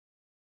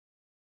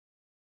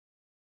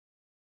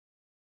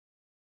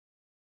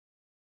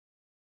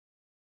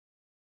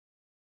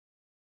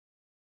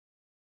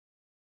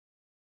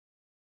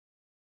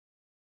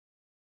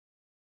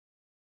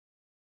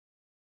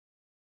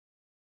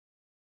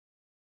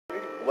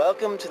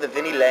Welcome to the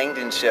Vinnie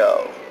Langdon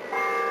Show.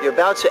 You're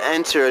about to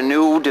enter a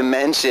new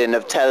dimension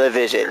of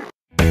television.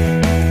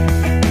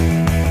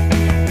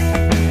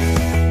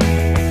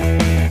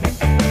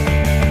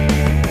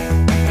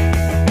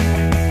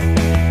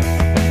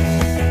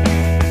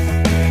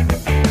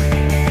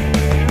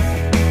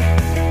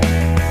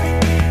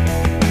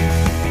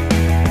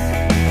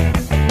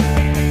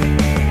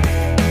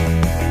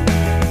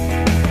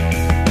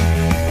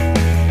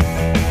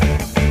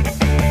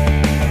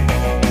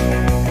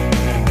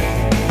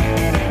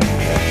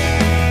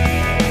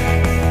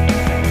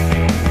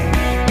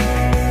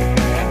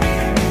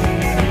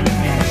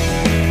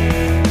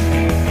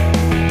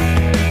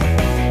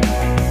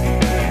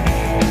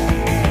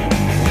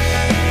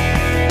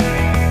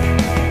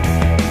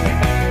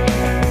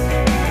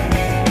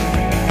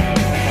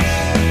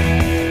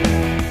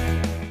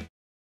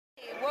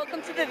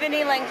 Welcome to the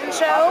Vinnie Langdon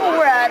Show.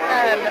 We're at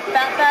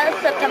Phat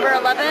Phest, September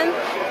 11th.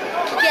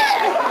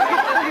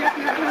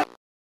 Yeah! My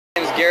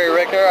name is Gary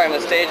Ricker. I'm the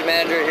stage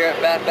manager here at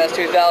Phat Phest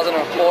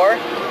 2004.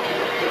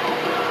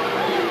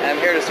 I'm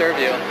here to serve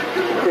you.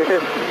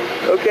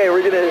 Okay,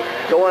 we're going to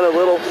go on a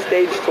little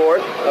stage tour.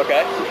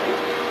 Okay.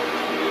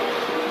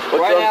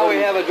 Right now we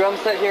have a drum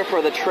set here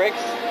for the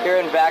Tricks here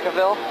in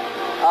Vacaville.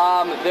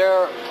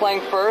 They're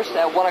playing first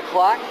at 1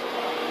 o'clock.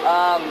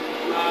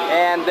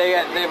 And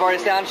they've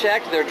already sound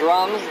checked their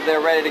drums, they're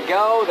ready to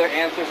go, their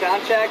amps are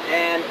sound checked,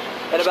 and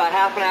in about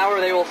half an hour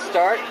they will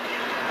start,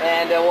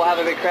 and we'll have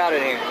a big crowd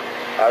in here.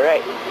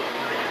 Alright.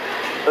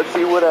 Let's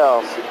see what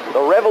else.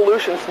 The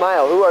Revolution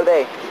Smile, who are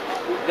they?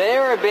 They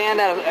are a band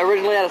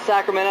originally out of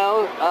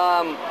Sacramento,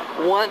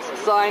 once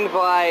signed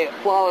by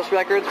Flawless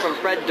Records from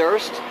Fred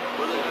Durst,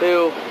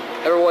 who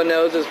everyone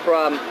knows is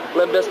from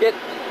Limp Bizkit.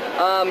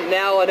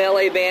 Now an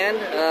LA band,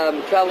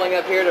 traveling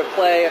up here to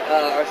play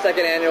our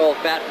second annual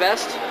Phat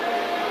Phest,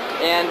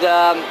 and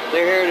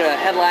they're here to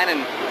headline, and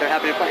they're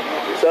happy to play.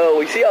 So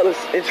we see all those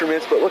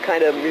instruments, but what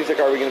kind of music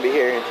are we going to be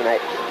hearing tonight?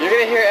 You're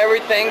going to hear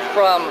everything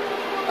from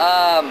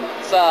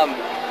some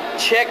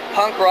chick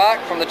punk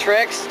rock from the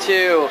Tricks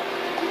to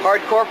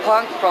hardcore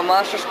punk from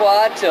Monster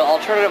Squad to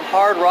alternative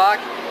hard rock,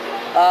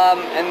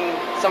 and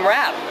some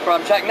rap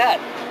from Chuck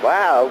Nutt.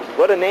 Wow,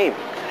 what a name.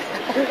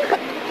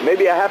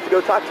 Maybe I have to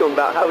go talk to him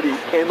about how he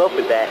came up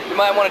with that. You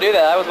might want to do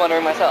that. I was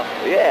wondering myself.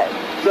 Yeah.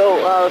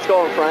 So let's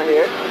go in front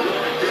here.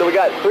 So we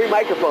got 3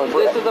 microphones.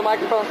 This is the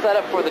microphone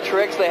setup for the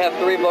Tricks. They have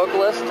 3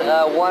 vocalists,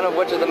 one of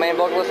which is the main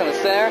vocalist in the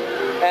center,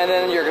 and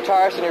then your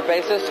guitarist and your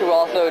bassist who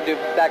also do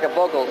backup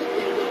vocals.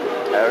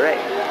 All right.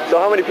 So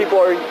how many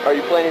people are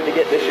you planning to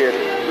get this year?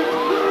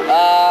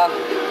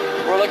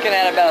 We're looking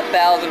at about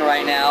 1,000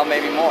 right now,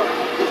 maybe more.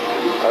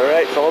 All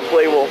right, so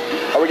hopefully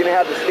are we going to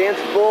have the stands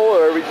full,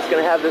 or are we just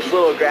going to have this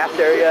little grass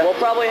area? We'll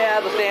probably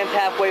have the stands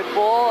halfway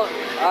full.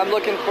 I'm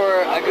looking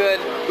for a good,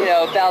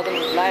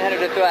 900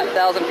 to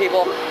 1,000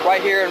 people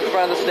right here in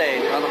front of the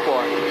stage, on the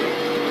floor.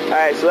 All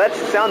right, so that's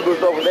the sound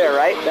booth over there,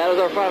 right? That is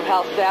our front of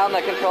house sound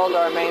that controls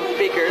our main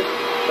speakers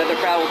that the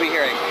crowd will be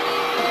hearing.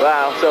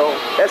 Wow, so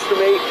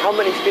estimate how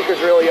many speakers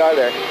really are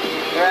there?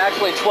 There are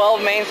actually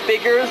 12 main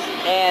speakers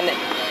and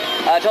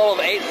a total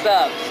of 8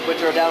 subs,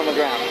 which are down on the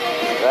ground.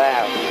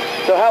 Wow.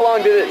 So how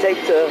long did it take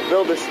to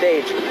build the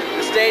stage?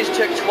 The stage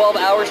took 12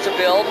 hours to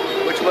build,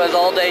 which was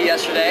all day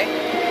yesterday.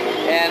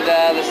 And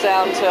the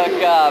sound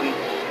took,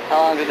 how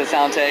long did the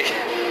sound take?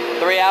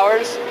 3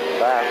 hours?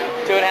 Wow.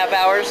 2.5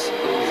 hours.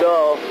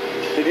 So,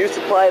 did you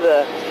supply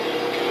the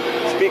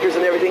speakers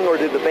and everything, or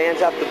did the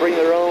bands have to bring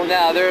their own?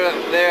 No,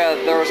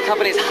 there was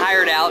companies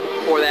hired out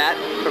for that,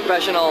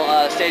 professional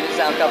stage and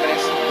sound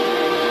companies.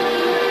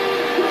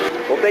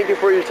 Well, thank you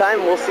for your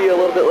time. We'll see you a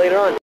little bit later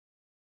on.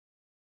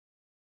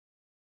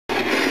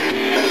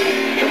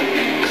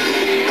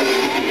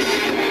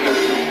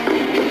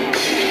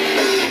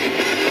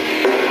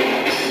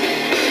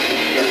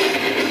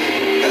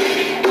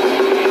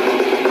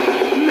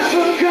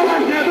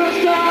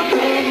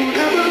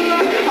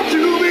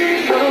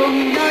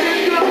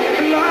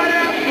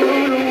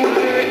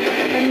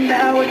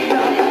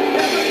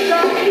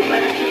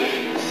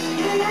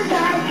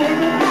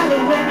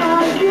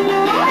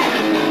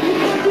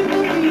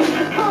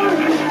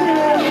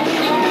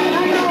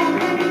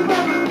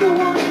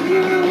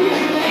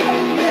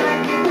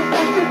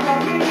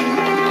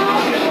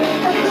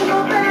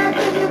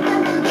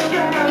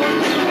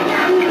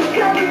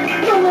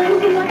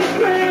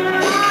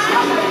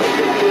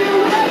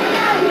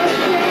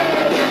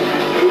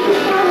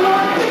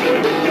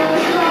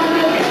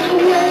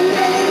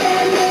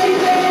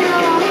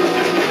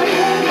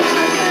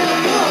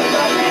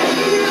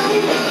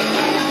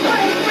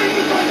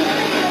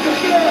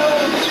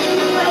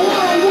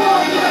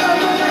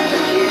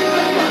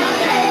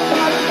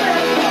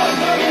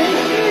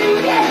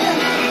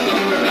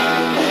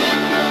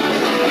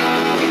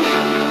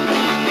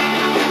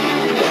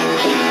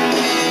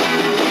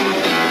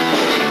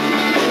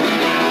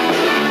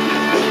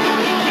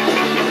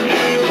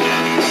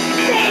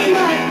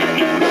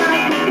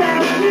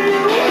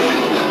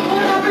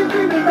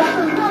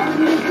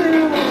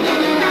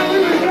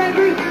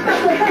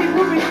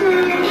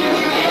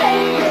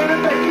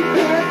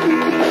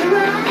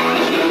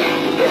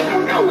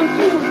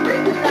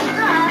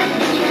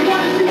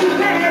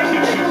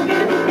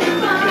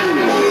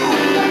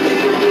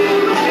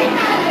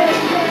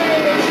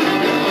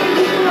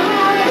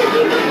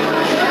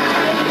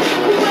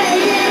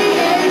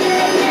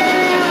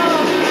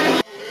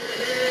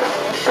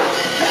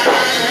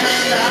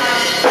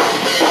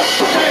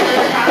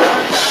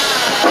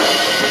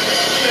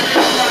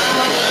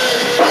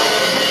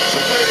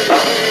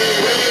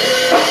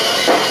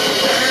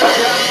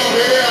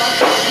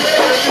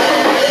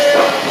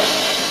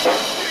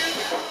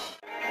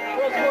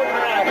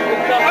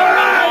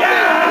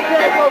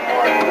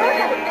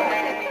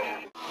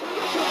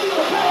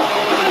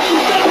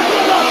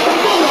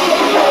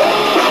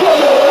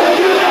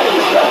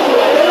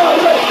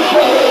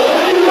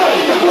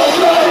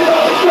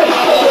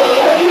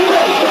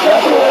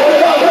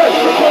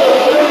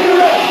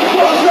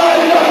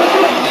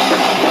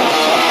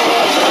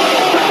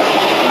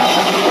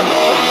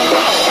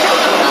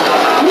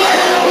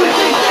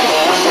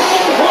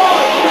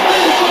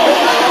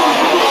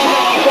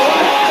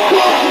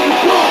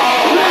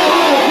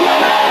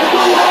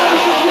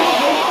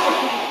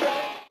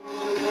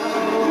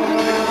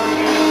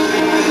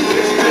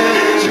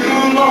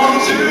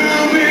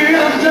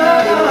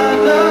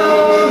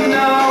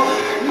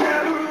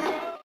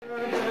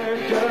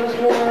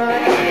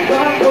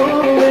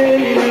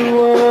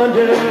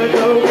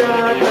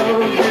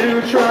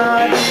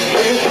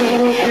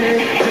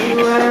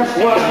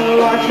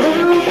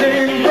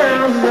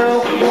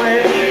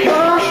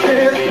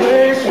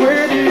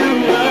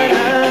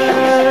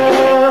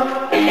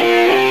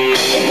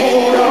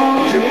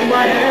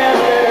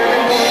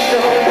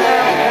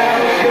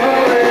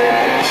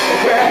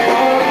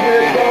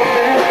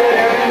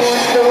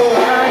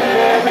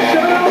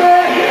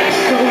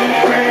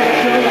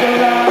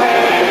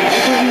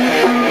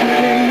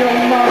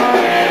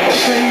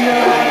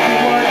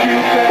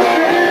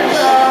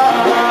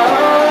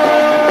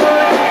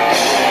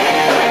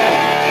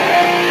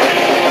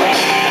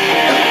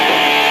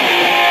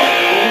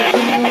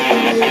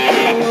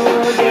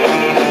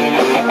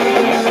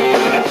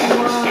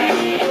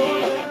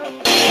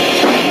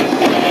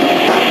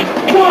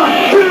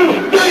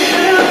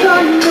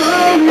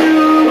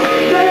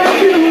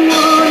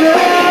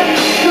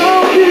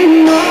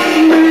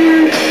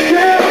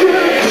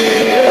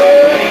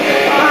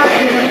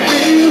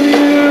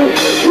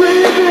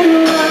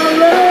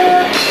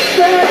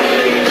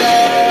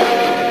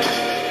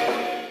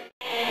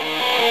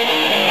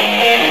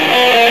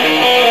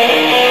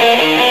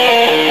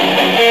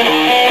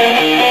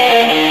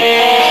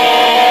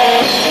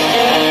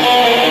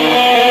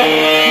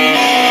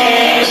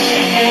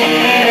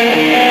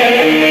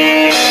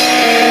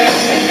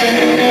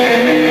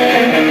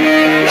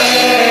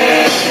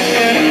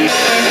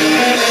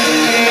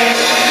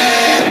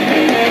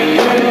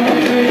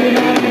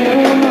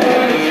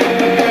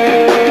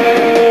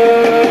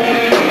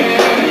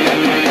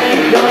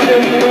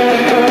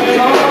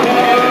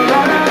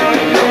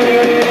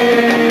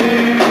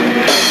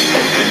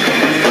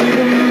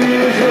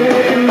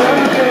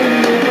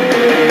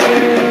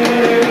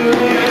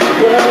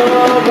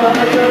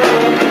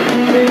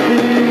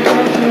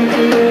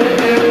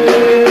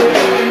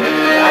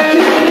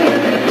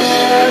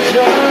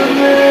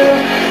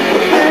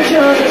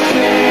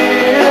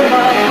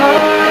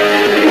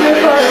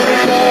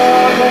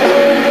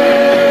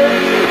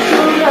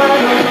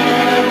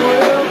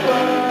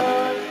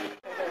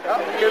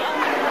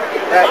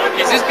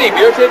 Is this being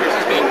videotaped or is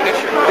this being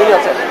pictured?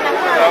 Videotape.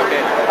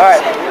 Okay.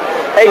 Alright.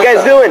 How you guys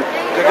doing?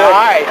 Good.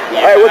 Alright.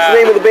 Alright, what's the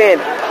name of the band?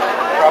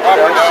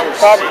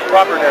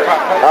 Proper Nerd.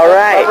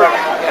 Alright.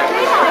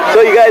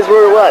 So you guys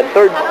were what?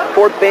 Third,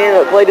 fourth band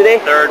that played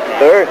today? Third.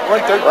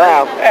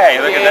 Wow.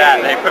 Hey, look at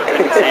that. They put it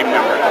in the same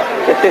number.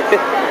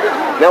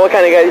 Now what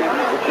kind of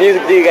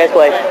music do you guys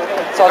play?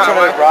 It's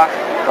alternative rock.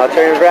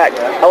 Alternative rock.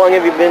 How long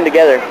have you been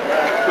together?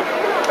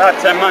 About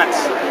 10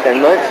 months. 10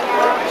 months?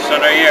 Just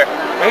under a year.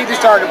 He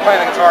just started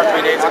playing the guitar 3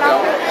 days ago.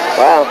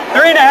 Wow.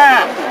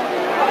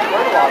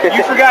 3.5.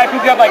 You forgot I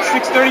picked you up like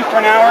 6:30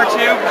 for an hour or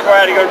two before I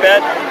had to go to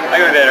bed. I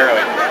go to bed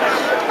early.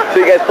 So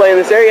you guys play in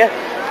this area?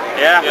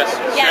 Yeah. Yes.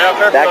 Yeah.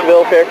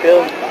 Dackalac,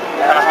 Fairfield?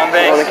 Kind of home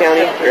base. On the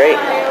county? Great.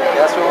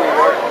 Yeah, that's where we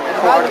work.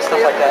 And stuff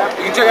like that.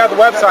 You can check out the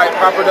website,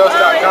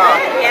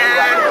 properdose.com.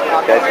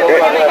 Yeah. That's great.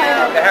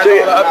 It has all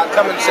the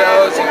upcoming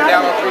shows. You can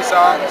download 3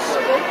 songs.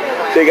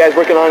 So you guys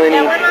working on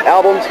any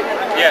albums?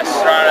 Yes,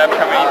 we're on an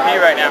upcoming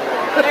EP right now.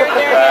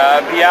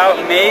 Be out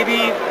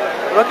maybe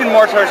looking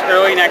more towards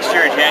early next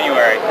year,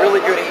 January. Really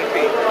good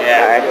EP.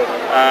 Yeah.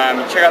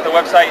 Alright. Check out the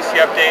website, you see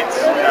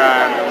updates.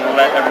 We'll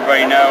let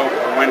everybody know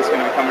when it's going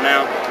to be coming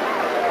out.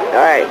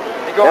 Alright.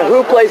 Now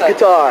who plays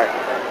guitar?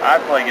 I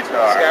play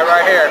guitar. This guy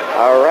right here.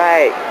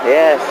 Alright,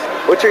 yes.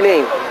 What's your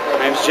name? My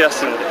name's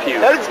Justin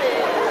Depew.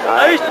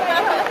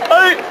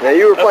 Now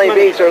you were playing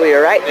bass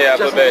earlier, right? Yeah, I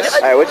play bass.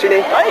 Alright, what's your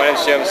name? My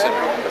name's Jameson.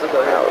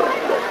 Oh,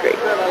 that's great.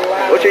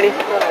 What's your name?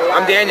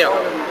 I'm Daniel.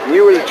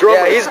 You were the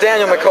drummer. Yeah, he's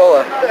Daniel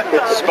McCullough.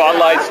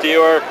 Spotlight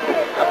Stewart.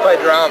 I play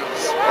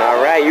drums.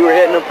 Alright, you were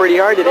hitting them pretty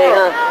hard today,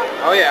 huh?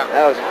 Oh yeah.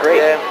 That was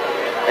great. Yeah.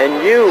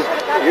 And you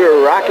were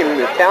rocking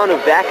the town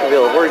of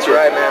Vacaville, weren't you?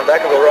 That's right, man.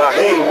 Vacaville rocks.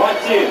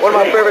 One of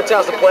my favorite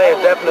towns to play,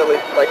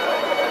 definitely. Like,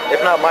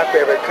 if not my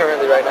favorite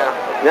currently right now.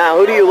 Now,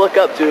 who do you look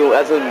up to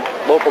as a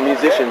local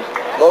musician?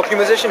 Local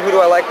musician, who do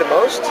I like the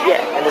most?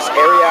 Yeah. In this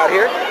area out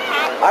here?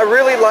 I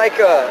really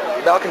like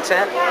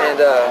Malcontent, and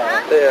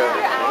they're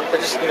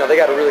just, they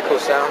got a really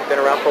cool sound. Been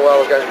around for a while.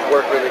 Those guys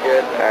work really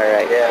good.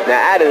 Alright. Yeah. Now,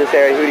 out of this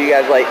area, who do you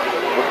guys like?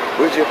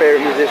 Who's your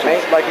favorite musician?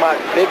 Like my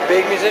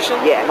big musician?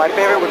 Yeah. My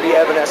favorite would be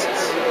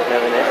Evanescence.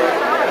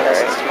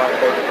 Evanescence is my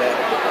favorite band.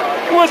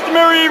 Who wants to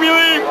marry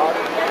Emily?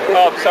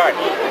 Oh, sorry.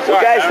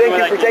 Well, guys, thank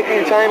you for taking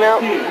your time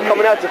out,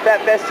 coming out to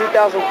Phat Phest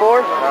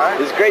 2004. Right.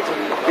 It was great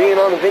being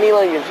on the Vinnie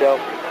Langdon Show.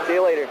 See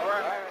you later.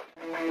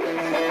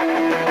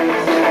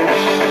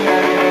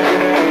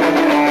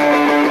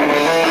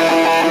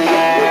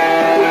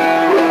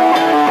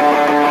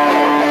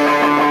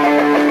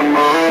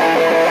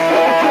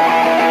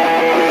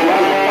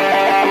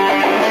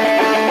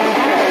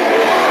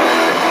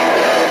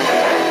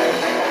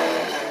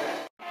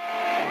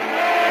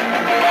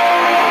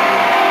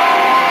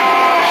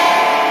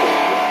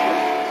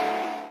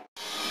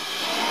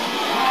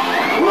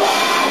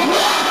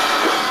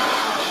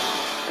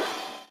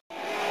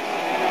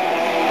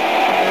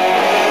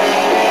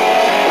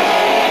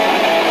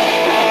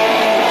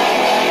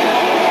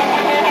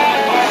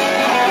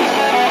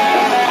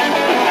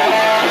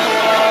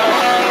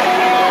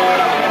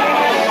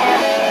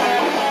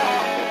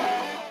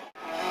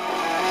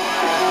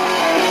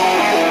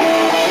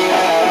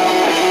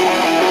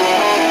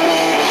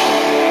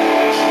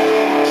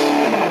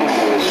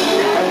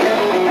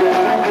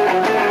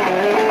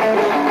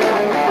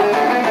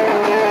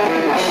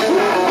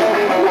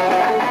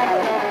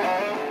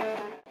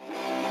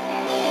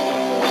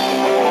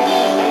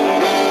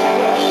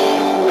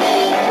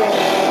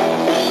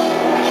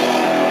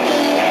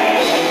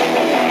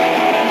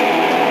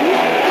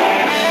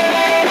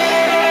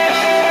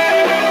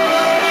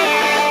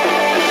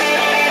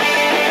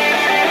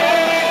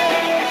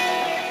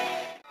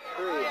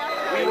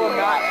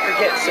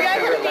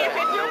 September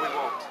 11th. No, we won't.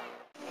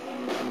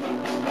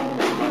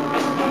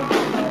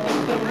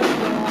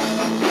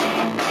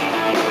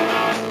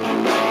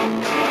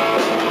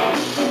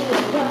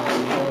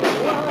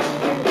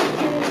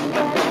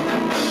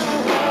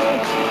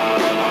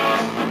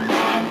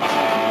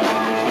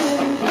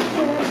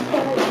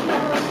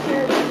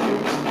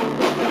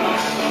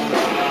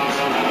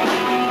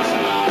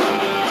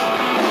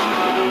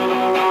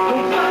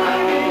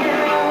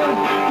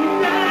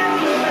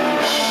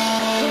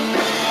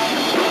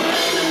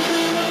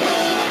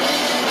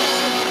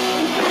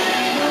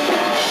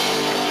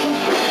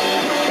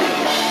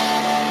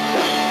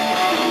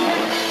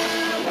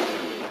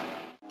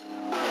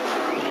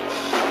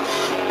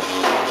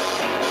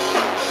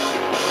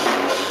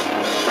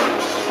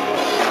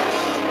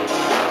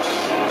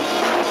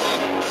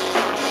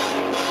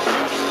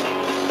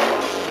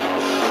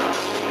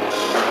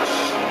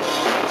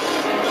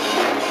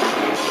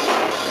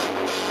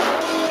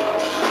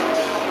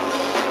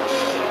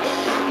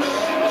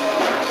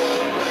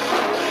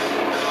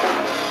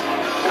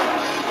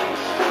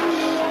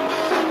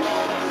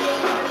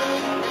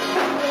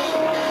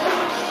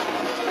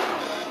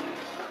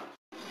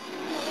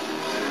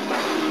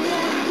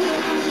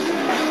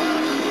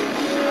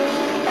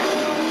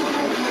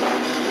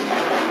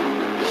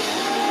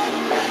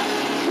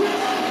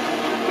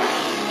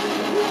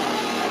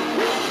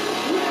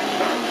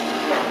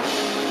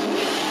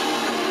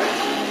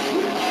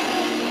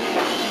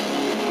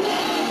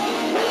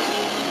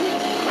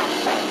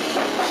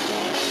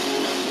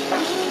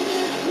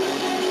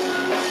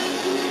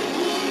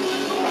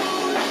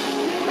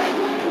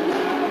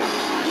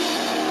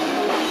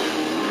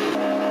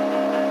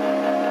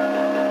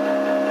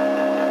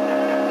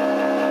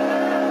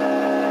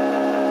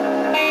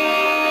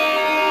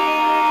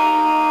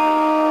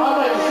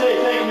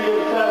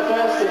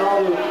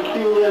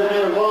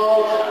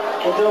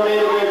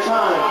 Vacaville